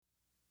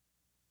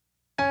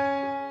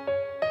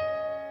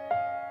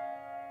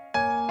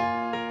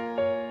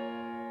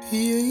I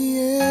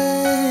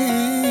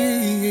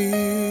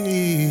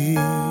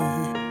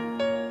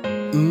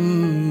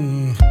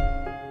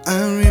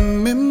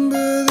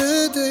remember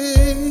the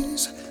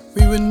days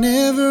we were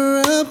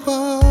never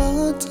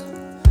apart.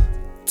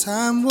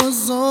 Time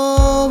was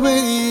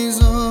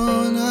always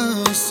on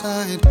our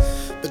side,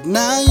 but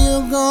now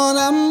you're gone,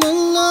 I'm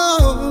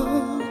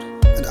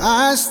alone. But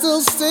I still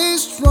stay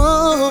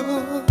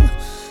strong,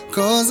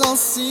 'cause I'll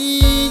see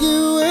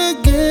you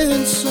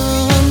again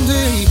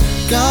someday.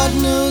 God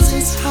knows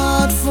it's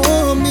hard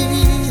for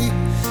me,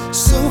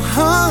 so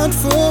hard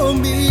for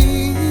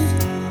me.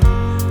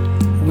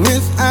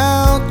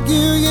 Without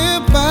you, you're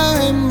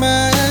by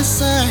my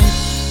side.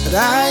 But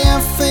I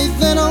have faith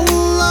that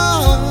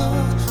Allah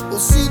will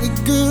see the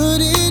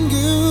good in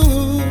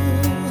you,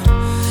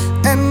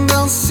 and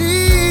I'll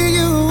see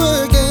you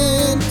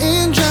again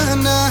in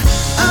Jannah.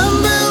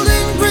 I'm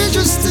building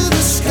bridges to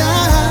the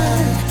sky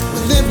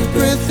with every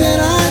breath that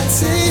I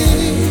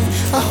take.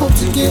 I hope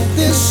to get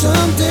there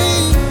someday,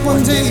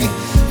 one day.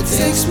 It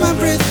takes my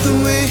breath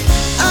away.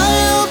 I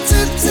hope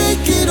to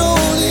take it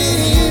all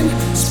in,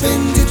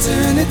 spend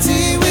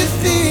eternity with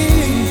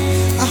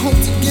thee. I hope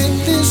to get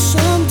there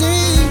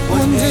someday,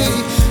 one day.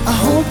 I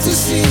hope to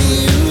see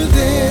you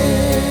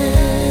there.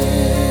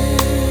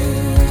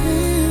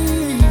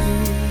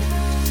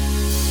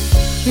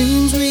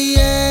 Dreams we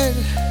had,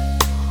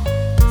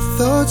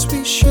 thoughts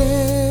we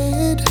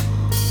shared,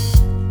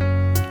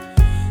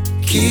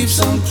 keeps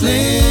on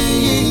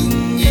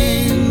playing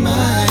in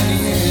my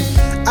head.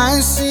 I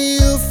see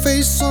your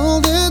face all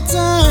the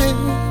time,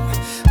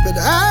 but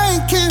I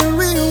can't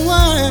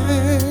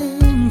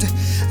rewind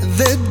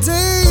the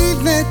day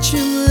that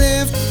you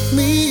left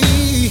me.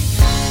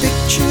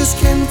 Pictures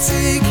can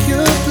take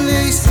your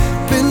place,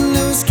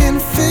 pillows can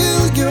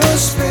fill your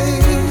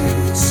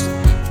space.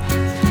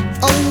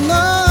 Oh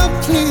Lord,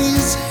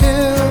 please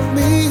help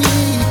me.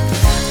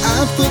 I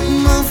put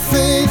my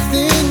faith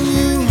in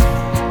you,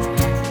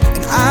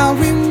 and I'll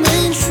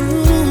remain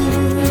true.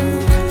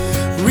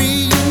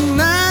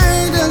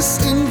 Reunite us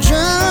in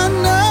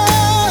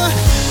Jannah.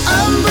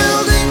 I'm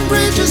building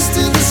bridges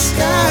to the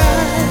sky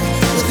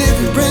with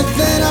every breath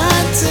that I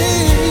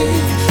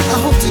take. I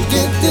hope to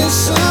get there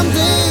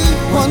someday,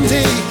 one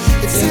day.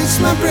 It takes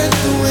my breath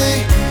away.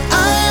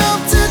 I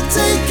hope to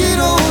take it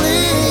all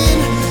in,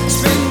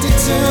 spend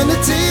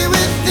eternity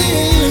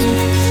within.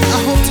 I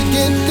hope to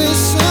get there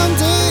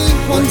someday,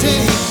 one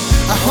day.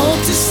 I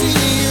hope to see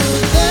you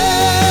there.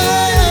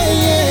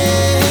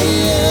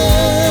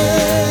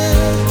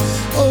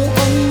 Oh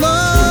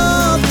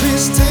Allah,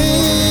 please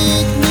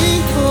take me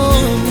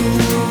home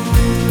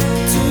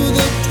to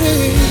the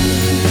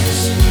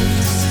place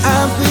I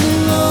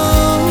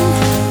belong,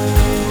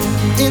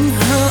 in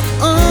her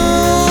arms.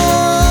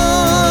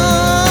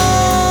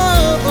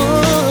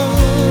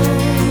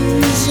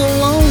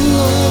 Oh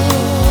Lord,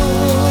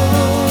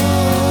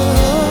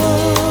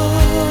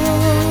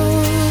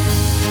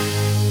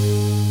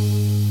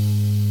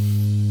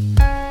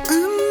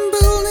 I'm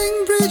building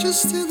bridges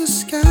to the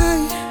sky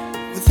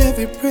with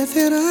every breath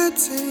that I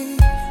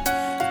take.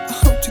 I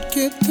hope to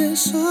get there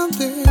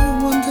someday,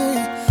 one day.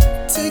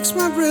 It takes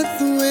my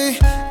breath away.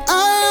 I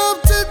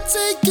hope to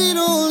take it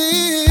all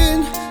in,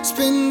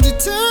 spend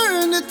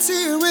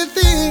eternity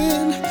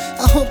within.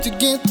 I hope to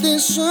get there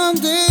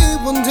someday,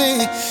 one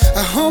day.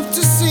 I hope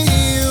to see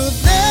you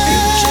there.